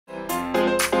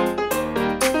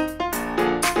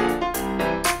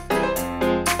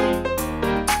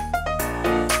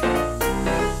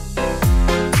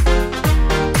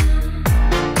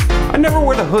never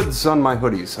wear the hoods on my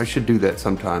hoodies. I should do that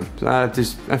sometime. I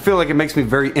feel like it makes me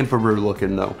very emperor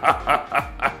looking though.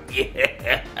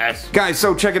 Yes. Guys,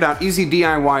 so check it out.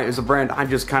 EZDIY is a brand I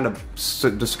just kind of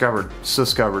discovered.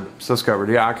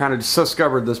 Yeah, I kind of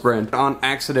discovered this brand on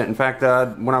accident. In fact,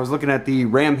 when I was looking at the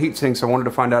RAM heatsinks, I wanted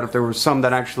to find out if there were some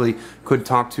that actually could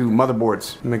talk to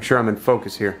motherboards. Make sure I'm in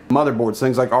focus here. Motherboards,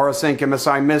 things like RSync,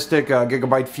 MSI Mystic,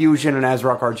 Gigabyte Fusion, and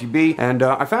ASRock RGB, and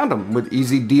I found them with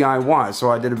EZDIY, so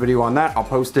I did a video on that. I'll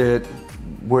post it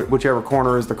whichever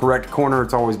corner is the correct corner.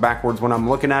 It's always backwards when I'm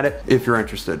looking at it, if you're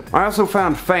interested. I also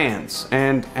found fans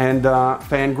and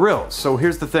fan grills. So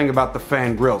here's the thing about the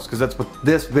fan grills, because that's what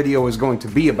this video is going to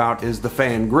be about, is the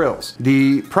fan grills.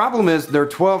 The problem is they're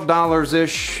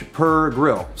 $12-ish per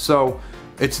grill. So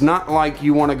it's not like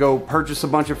you want to go purchase a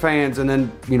bunch of fans and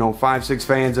then, you know, 5-6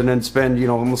 fans and then spend, you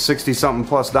know, almost 60-something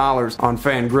plus dollars on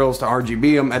fan grills to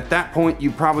RGB them. At that point, you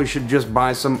probably should just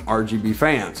buy some RGB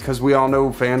fans, because we all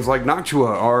know fans like Noctua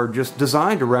are just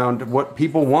designed around what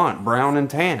people want, brown and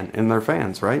tan in their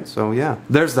fans, right? So yeah,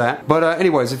 there's that. But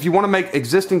anyways, if you want to make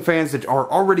existing fans that are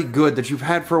already good, that you've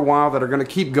had for a while, that are going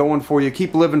to keep going for you,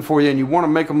 keep living for you, and you want to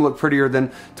make them look prettier,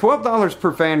 then $12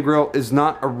 per fan grill is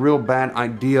not a real bad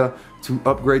idea to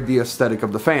upgrade the aesthetic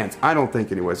of the fans. I don't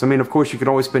think anyways. I mean, of course, you could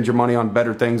always spend your money on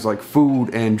better things like food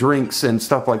and drinks and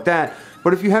stuff like that,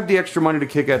 but if you have the extra money to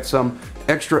kick at some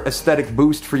extra aesthetic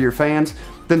boost for your fans,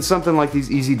 then something like these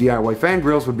EZDIY fan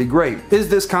grills would be great. Is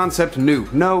this concept new?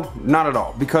 No, not at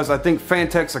all, because I think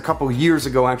Fantex a couple years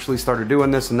ago actually started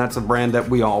doing this, and that's a brand that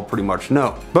we all pretty much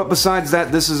know. But besides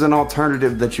that, this is an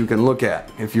alternative that you can look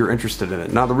at if you're interested in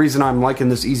it. Now, the reason I'm liking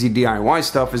this EZDIY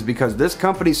stuff is because this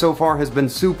company so far has been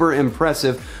super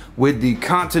impressive with the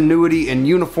continuity and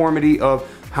uniformity of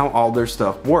how all their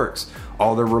stuff works.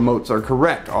 All their remotes are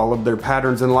correct. All of their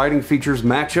patterns and lighting features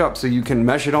match up, so you can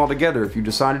mesh it all together. If you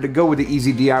decided to go with the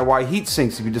EZDIY heat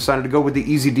sinks, if you decided to go with the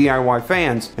EZDIY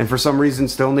fans, and for some reason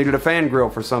still needed a fan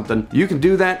grill for something, you can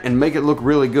do that and make it look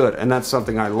really good, and that's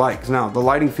something I like. Now, the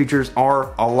lighting features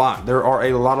are a lot. There are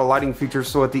a lot of lighting features,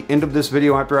 so at the end of this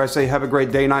video, after I say have a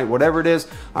great day, night, whatever it is,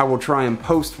 I will try and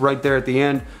post right there at the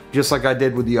end, just like I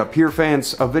did with the up here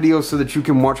fans, a video so that you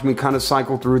can watch me kind of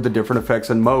cycle through the different effects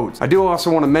and modes. I do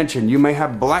also want to mention, you may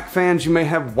have black fans, you may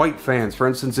have white fans. For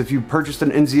instance, if you purchased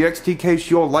an NZXT case,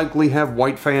 you'll likely have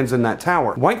white fans in that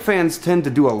tower. White fans tend to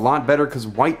do a lot better because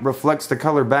white reflects the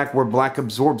color back where black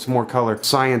absorbs more color.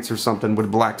 Science or something with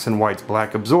blacks and whites.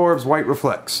 Black absorbs, white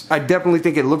reflects. I definitely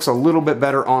think it looks a little bit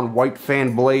better on white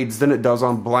fan blades than it does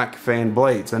on black fan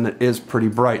blades, and it is pretty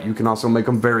bright. You can also make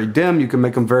them very dim, you can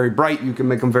make them very bright, you can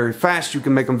make them very fast, you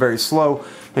can make them very slow,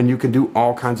 and you can do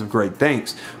all kinds of great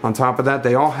things. On top of that,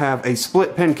 they all have a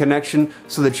split pin connection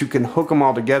so that you can hook them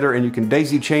all together and you can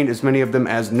daisy chain as many of them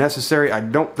as necessary. I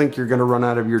don't think you're going to run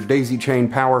out of your daisy chain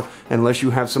power unless you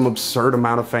have some absurd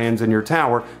amount of fans in your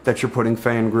tower that you're putting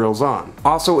fan grills on.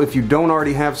 Also, if you don't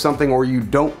already have something, or you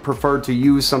don't prefer to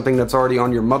use something that's already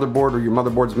on your motherboard, or your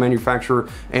motherboard's manufacturer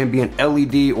ambient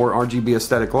LED or RGB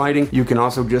aesthetic lighting, you can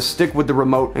also just stick with the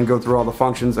remote and go through all the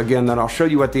functions again that I'll show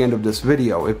you at the end of this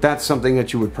video. If that's something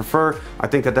that you would prefer, I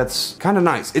think that that's kind of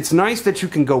nice. It's nice that you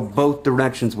can go both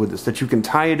directions with this, that you can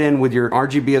tie it in with your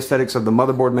RGB aesthetics of the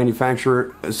motherboard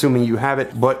manufacturer, assuming you have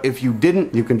it, but if you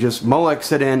didn't, you can just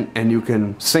Molex it in and you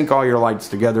can sync all your lights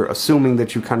together, assuming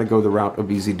that you kind of go the route of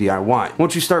EZDIY.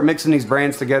 Once you start mixing these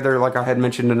brands together, like I had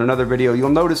mentioned in another video, you'll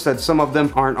notice that some of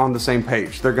them aren't on the same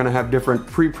page. They're going to have different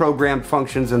pre-programmed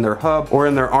functions in their hub or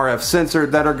in their RF sensor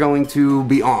that are going to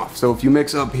be off. So if you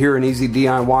mix up here in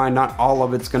EZDIY, not all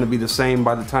of it's going to be the same.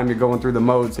 By the time you're going through the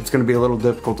modes, it's going to be a little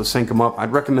difficult to sync them up.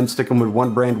 I'd recommend sticking with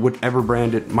one brand, whichever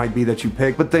brand it might be that you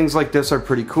pick, but things like this are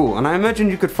pretty cool, and I imagine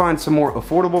you could find some more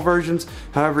affordable versions.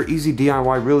 However,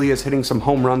 EZDIY really is hitting some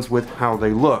home runs with how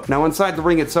they look. Now, inside the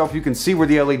ring itself, you can see where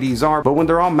the LEDs are, but when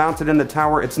they're all mounted in the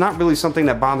tower, it's not really something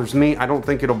that bothers me. I don't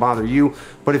think it'll bother you,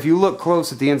 but if you look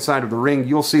close at the inside of the ring,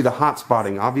 you'll see the hot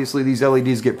spotting. Obviously, these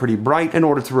LEDs get pretty bright in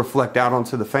order to reflect out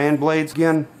onto the fan blades.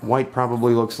 Again, white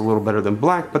probably looks a little better than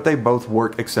black, but they both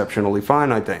work exceptionally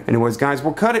fine, I think. Anyways, guys,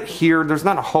 we'll cut it here. There's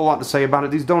not a whole lot to say about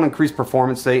it. These don't increase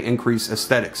performance, they increase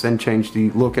aesthetics and change the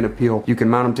look and appeal. You can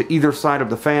mount them to either side of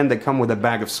the fan. They come with a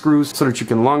bag of screws so that you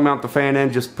can long mount the fan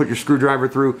in. Just put your screwdriver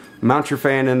through, mount your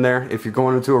fan in there. If you're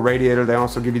going into a radiator, they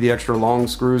also give you the extra long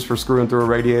screws for screwing through a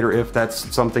radiator if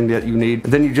that's something that you need.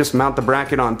 And then you just mount the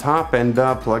bracket on top and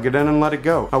plug it in and let it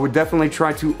go. I would definitely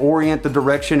try to orient the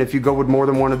direction. If you go with more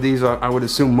than one of these, I would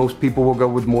assume most people will go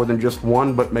with more than just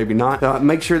one, but maybe not.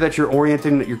 Make sure that you're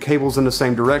orienting your cables in the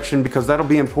same direction, because that'll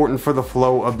be important for the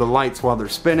flow of the lights while they're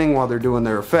spinning, while they're doing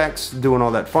their effects, doing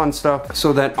all that fun stuff,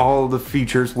 so that all the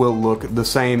features will look the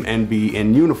same and be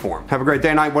in uniform. Have a great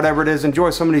day, night, whatever it is.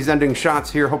 Enjoy some of these ending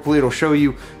shots here. Hopefully it'll show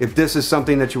you if this is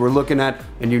something that you were looking at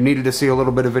and you needed to see a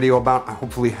little bit of video about. I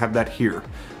hopefully have that here.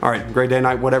 All right, great day,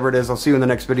 night, whatever it is. I'll see you in the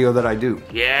next video that I do.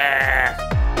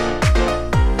 Yeah.